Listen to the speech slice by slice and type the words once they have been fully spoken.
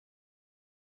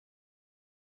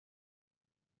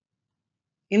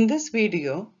In this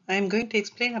video, I am going to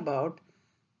explain about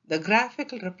the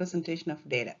graphical representation of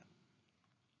data.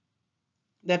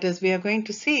 That is, we are going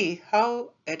to see how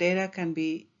a data can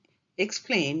be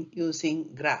explained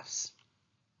using graphs.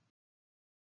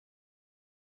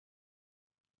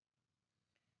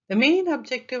 The main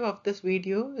objective of this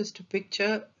video is to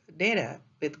picture data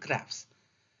with graphs.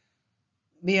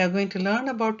 We are going to learn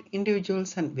about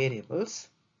individuals and variables.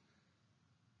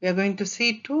 We are going to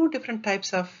see two different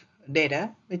types of data,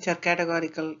 which are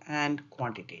categorical and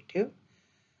quantitative.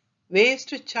 Ways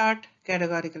to chart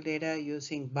categorical data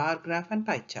using bar graph and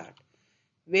pie chart.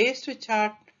 Ways to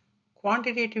chart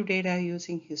quantitative data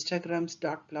using histograms,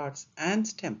 dot plots, and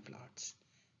stem plots,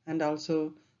 and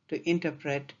also to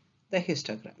interpret the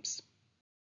histograms.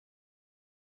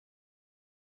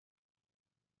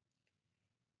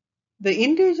 The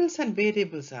individuals and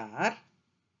variables are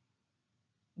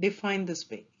defined this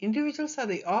way. Individuals are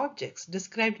the objects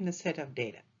described in a set of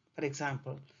data. For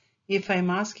example, if I'm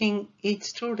asking each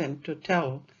student to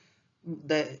tell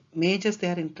the majors they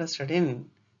are interested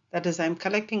in, that is, I'm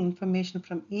collecting information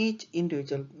from each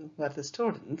individual who are the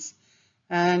students,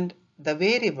 and the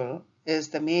variable is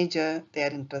the major they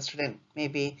are interested in.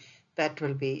 Maybe that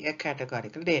will be a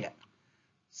categorical data.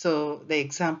 So the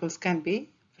examples can be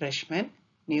freshmen,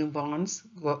 newborns,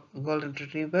 golden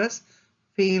retrievers,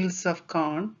 fields of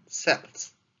corn,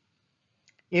 cells.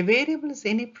 A variable is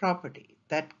any property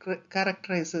that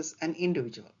characterizes an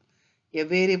individual. A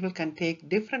variable can take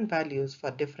different values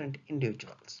for different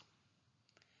individuals.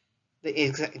 The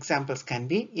examples can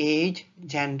be age,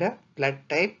 gender, blood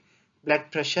type, blood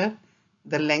pressure,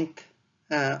 the length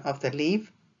of the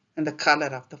leaf, and the color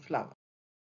of the flower.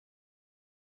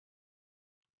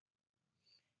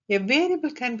 A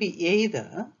variable can be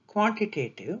either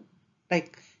quantitative,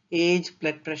 like age,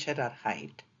 blood pressure, or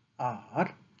height, or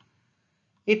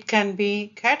it can be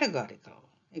categorical.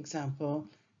 Example,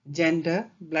 gender,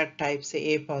 blood type,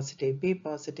 say A positive, B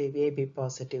positive, AB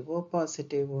positive, O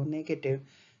positive, O negative,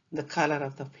 the color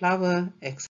of the flower,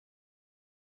 etc.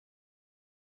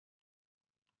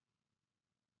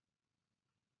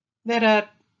 There are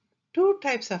two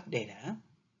types of data.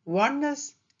 One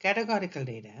is categorical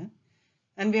data,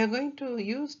 and we are going to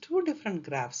use two different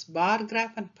graphs, bar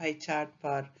graph and pie chart,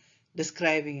 for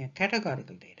describing a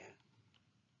categorical data.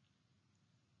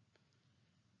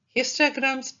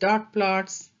 Histograms, dot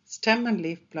plots, stem and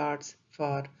leaf plots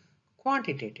for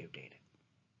quantitative data.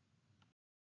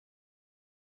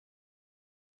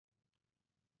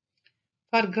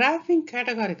 For graphing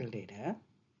categorical data,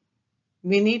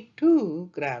 we need two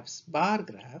graphs. Bar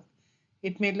graph,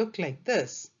 it may look like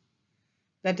this.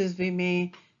 That is, we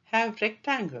may have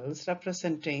rectangles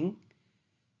representing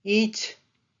each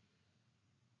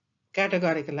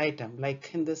categorical item,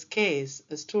 like in this case,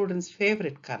 a student's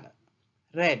favorite color,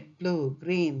 red, blue,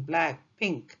 green, black,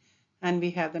 pink, and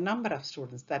we have the number of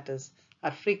students, that is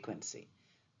our frequency.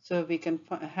 So we can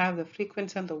have the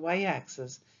frequency on the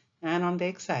y-axis, and on the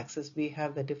x-axis we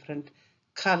have the different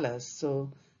colors.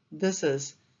 So this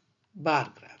is bar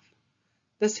graph.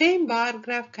 The same bar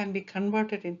graph can be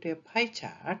converted into a pie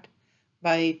chart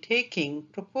by taking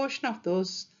proportion of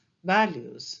those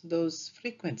values, those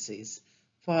frequencies,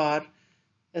 for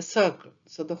a circle.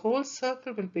 So the whole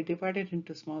circle will be divided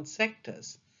into small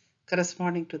sectors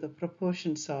corresponding to the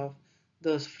proportions of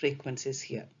those frequencies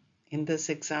here. In this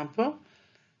example,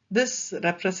 this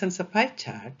represents a pie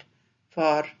chart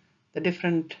for the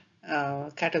different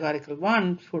categorical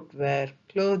one: footwear,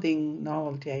 clothing,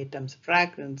 novelty items,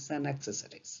 fragrance, and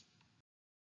accessories.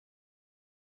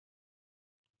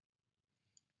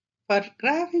 For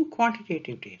graphing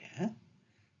quantitative data,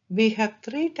 we have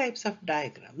three types of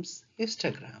diagrams: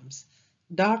 histograms,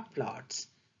 dot plots,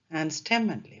 and stem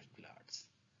and leaf plots.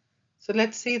 So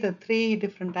let's see the three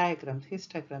different diagrams: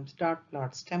 histograms, dot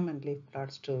plots, stem and leaf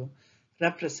plots, to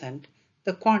represent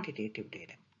the quantitative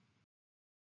data.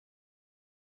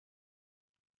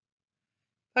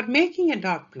 For making a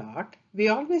dot plot, we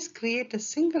always create a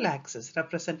single axis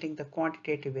representing the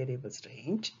quantitative variables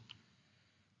range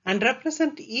and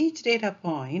represent each data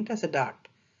point as a dot,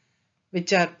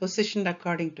 which are positioned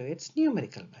according to its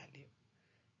numerical value.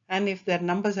 And if their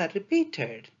numbers are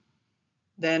repeated,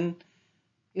 then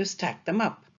you stack them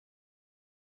up.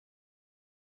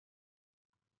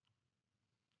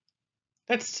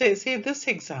 Let's see this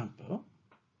example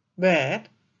where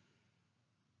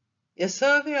a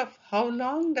survey of how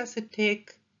long does it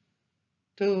take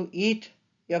to eat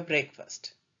your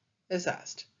breakfast is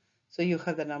asked. So you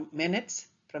have the minutes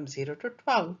from 0 to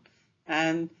 12,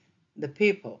 and the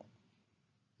people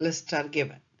lists are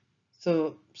given.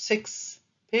 So 6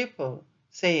 people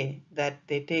say that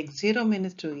they take 0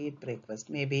 minutes to eat breakfast.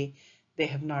 Maybe they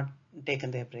have not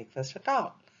taken their breakfast at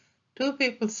all. 2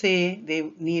 people say they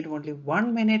need only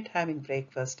 1 minute having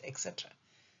breakfast, etc.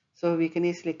 So we can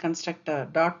easily construct a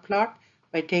dot plot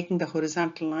by taking the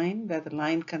horizontal line where the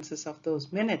line consists of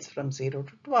those minutes from 0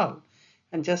 to 12.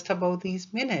 And just above these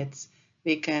minutes,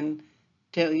 we can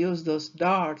use those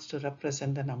dots to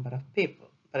represent the number of people.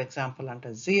 For example,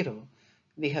 under 0,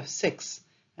 we have 6,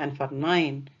 and for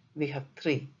 9, we have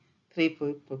 3. 3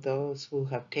 people, those who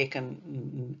have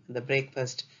taken the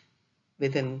breakfast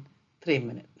within 9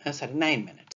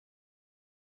 minutes.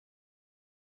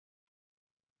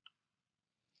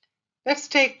 Let's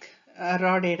take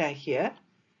raw data here.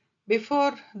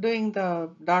 Before doing the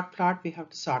dot plot, we have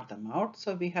to sort them out.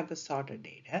 So we have the sorted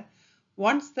data.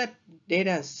 Once that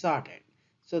data is sorted,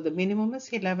 so the minimum is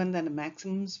 11 and the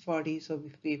maximum is 40. So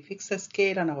if we fix a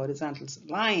scale on a horizontal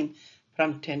line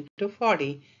from 10 to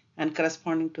 40 and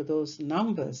corresponding to those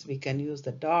numbers, we can use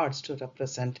the dots to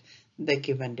represent the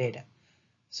given data.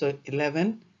 So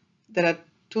 11, there are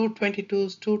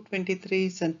 222s,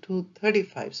 223s, and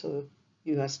 235. So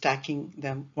you are stacking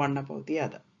them one above the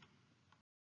other.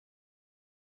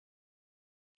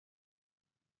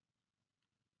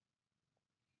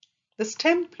 The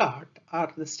stem plot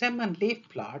or the stem and leaf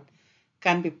plot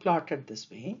can be plotted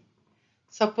this way.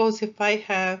 Suppose if I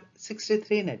have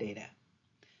 63 in a data,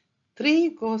 3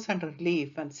 goes under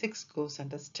leaf and 6 goes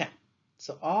under stem.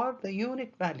 So all the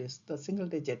unit values, the single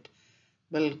digit,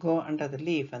 will go under the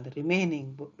leaf and the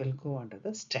remaining will go under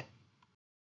the stem.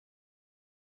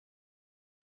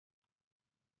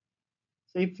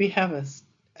 So if we have a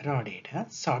raw data,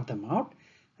 sort them out,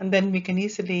 and then we can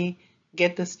easily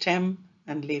get the stem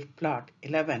and leaf plot.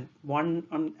 11,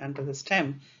 1 under the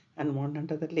stem and 1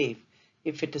 under the leaf.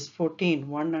 If it is 14,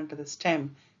 1 under the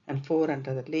stem and 4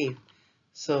 under the leaf.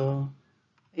 So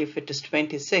if it is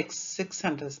 26, 6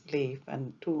 under the leaf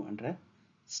and 2 under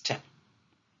stem.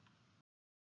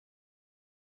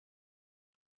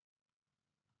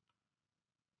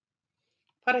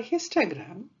 For a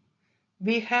histogram,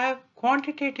 we have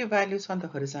quantitative values on the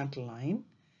horizontal line,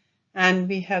 and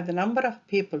we have the number of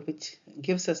people, which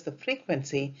gives us the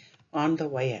frequency on the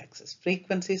y-axis.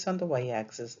 Frequencies on the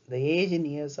y-axis, the age in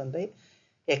years on the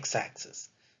x-axis.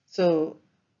 So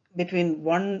between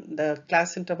the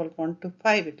class interval 1 to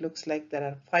 5, it looks like there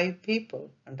are 5 people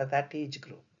under that age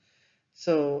group.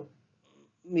 So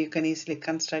you can easily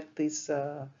construct these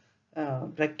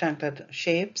rectangular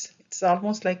shapes. It's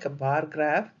almost like a bar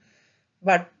graph.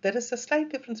 But there is a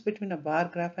slight difference between a bar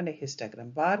graph and a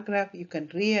histogram. Bar graph, you can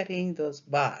rearrange those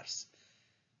bars.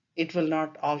 It will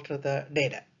not alter the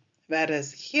data.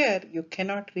 Whereas here, you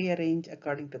cannot rearrange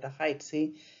according to the height.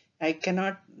 See, I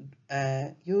cannot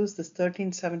use this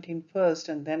 13, 17 first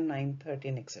and then 9,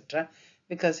 13, etc.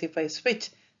 Because if I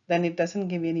switch, then it doesn't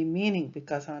give any meaning,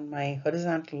 because on my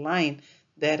horizontal line,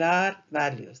 there are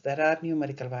values. There are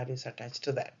numerical values attached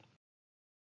to that.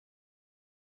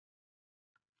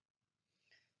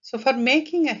 So for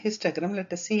making a histogram,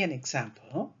 let us see an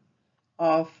example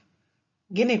of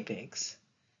guinea pigs.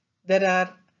 There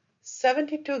are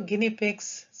 72 guinea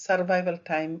pigs survival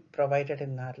time provided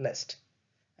in our list.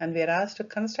 And we are asked to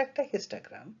construct a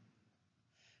histogram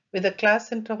with a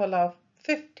class interval of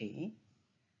 50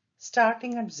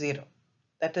 starting at 0.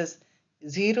 That is,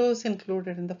 0 is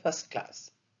included in the first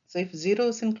class. So if 0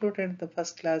 is included in the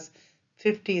first class,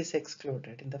 50 is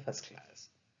excluded in the first class.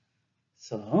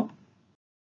 So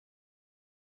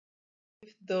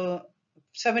if the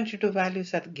 72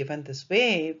 values are given this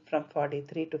way from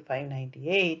 43 to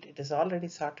 598, it is already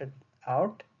sorted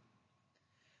out.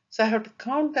 So I have to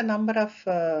count the number of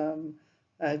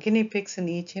guinea pigs in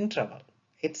each interval.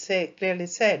 It's clearly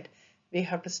said we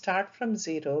have to start from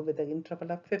 0 with an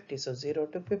interval of 50. So 0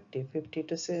 to 50, 50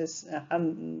 to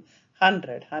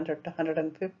 100, 100 to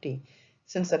 150.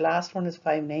 Since the last one is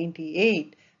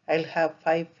 598, I'll have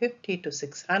 550 to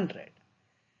 600.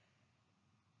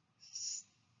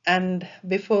 And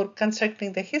before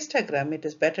constructing the histogram, it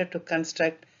is better to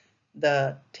construct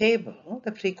the table,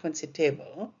 the frequency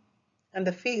table. And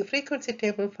the frequency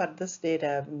table for this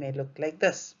data may look like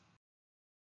this.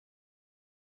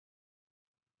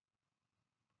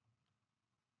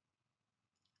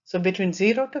 So between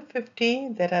 0 to 50,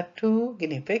 there are 2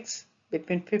 guinea pigs.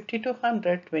 Between 50 to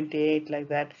 100, 28 like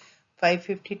that.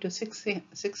 550 to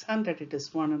 600, it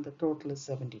is 1, and the total is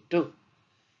 72.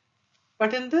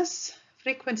 But in this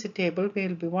frequency table, we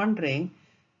will be wondering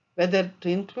whether to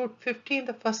include 50 in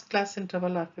the first class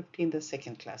interval or 50 in the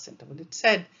second class interval. It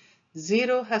said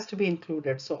 0 has to be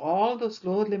included. So all those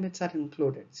lower limits are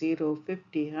included. 0,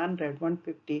 50, 100,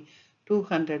 150,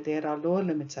 200, there are lower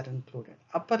limits are included.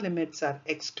 Upper limits are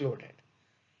excluded.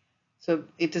 So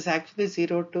it is actually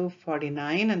 0 to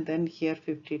 49 and then here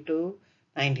 50 to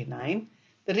 99.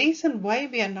 The reason why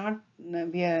we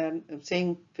are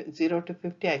saying 0 to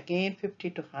 50 again 50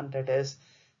 to 100 is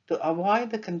to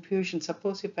avoid the confusion.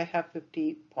 Suppose if I have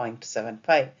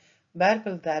 50.75, where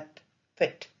will that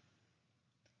fit?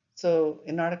 So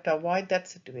in order to avoid that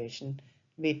situation,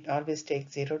 we always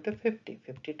take 0 to 50,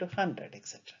 50 to 100,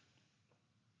 etc.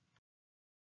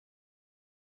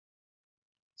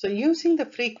 So using the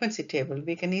frequency table,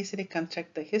 we can easily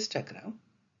construct the histogram.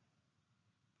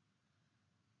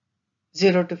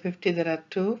 0 to 50, there are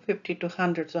 2, 50 to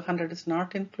 100. So 100 is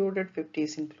not included, 50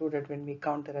 is included when we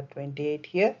count. There are 28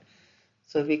 here.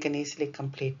 So we can easily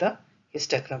complete the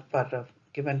histogram for a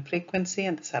given frequency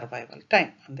and the survival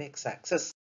time on the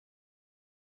x-axis.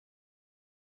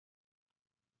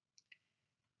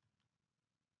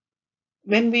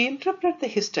 When we interpret the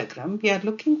histogram, we are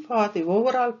looking for the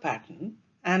overall pattern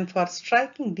and for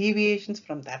striking deviations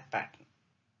from that pattern.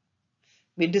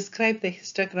 We describe the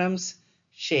histogram's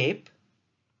shape,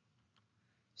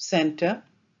 center,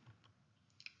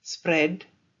 spread,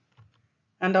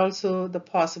 and also the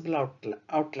possible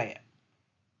outlier.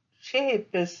 Shape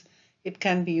is, it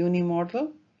can be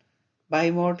unimodal,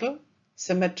 bimodal,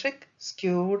 symmetric,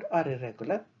 skewed, or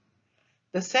irregular.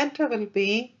 The center will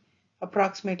be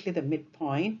approximately the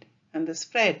midpoint, and the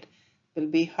spread will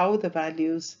be how the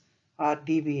values are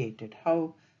deviated,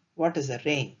 what is the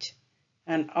range.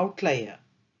 An outlier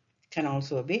can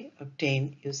also be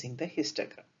obtained using the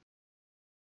histogram.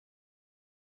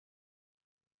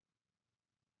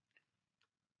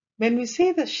 When we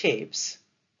see the shapes,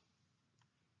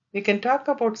 we can talk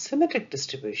about symmetric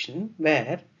distribution,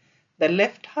 where the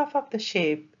left half of the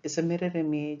shape is a mirror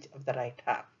image of the right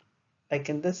half. Like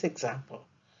in this example,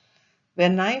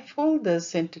 when I fold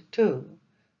this into two,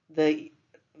 the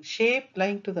shape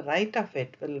lying to the right of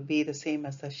it will be the same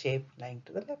as the shape lying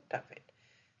to the left of it.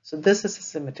 So this is a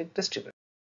symmetric distribution.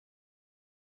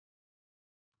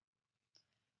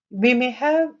 We may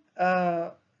have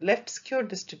a left skewed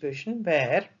distribution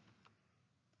where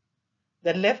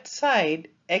the left side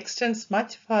extends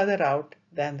much further out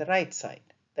than the right side.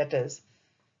 That is,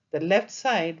 the left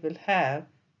side will have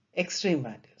extreme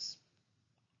values.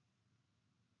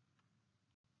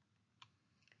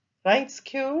 Right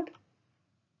skewed,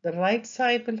 the right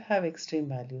side will have extreme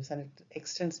values and it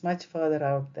extends much further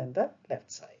out than the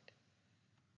left side.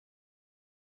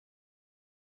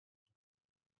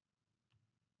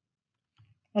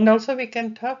 And also we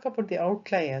can talk about the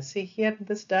outlier. See here in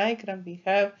this diagram we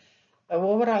have an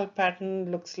overall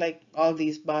pattern, looks like all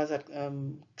these bars are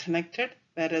connected,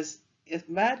 whereas a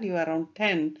value around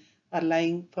 10 are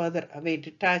lying further away,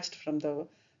 detached from the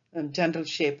general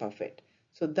shape of it.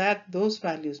 So those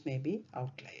values may be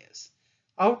outliers.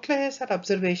 Outliers are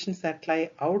observations that lie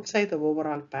outside the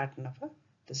overall pattern of a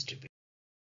distribution.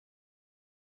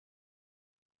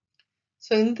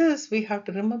 So in this, we have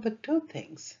to remember two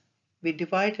things. We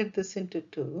divided this into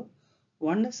two.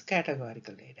 One is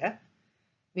categorical data.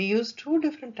 We use two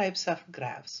different types of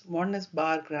graphs. One is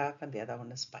bar graph and the other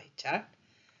one is pie chart.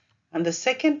 And the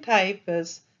second type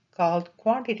is called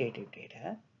quantitative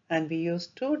data. And we use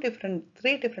three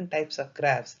different types of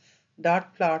graphs: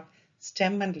 dot plot,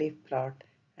 stem and leaf plot,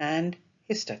 and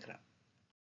histogram.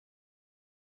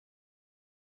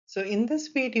 So in this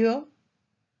video,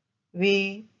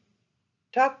 we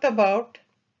talked about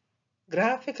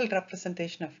graphical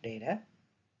representation of data.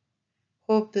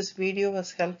 Hope this video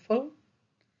was helpful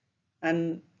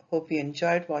and hope you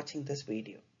enjoyed watching this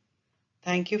video.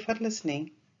 Thank you for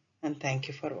listening and thank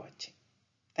you for watching.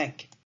 Thank you.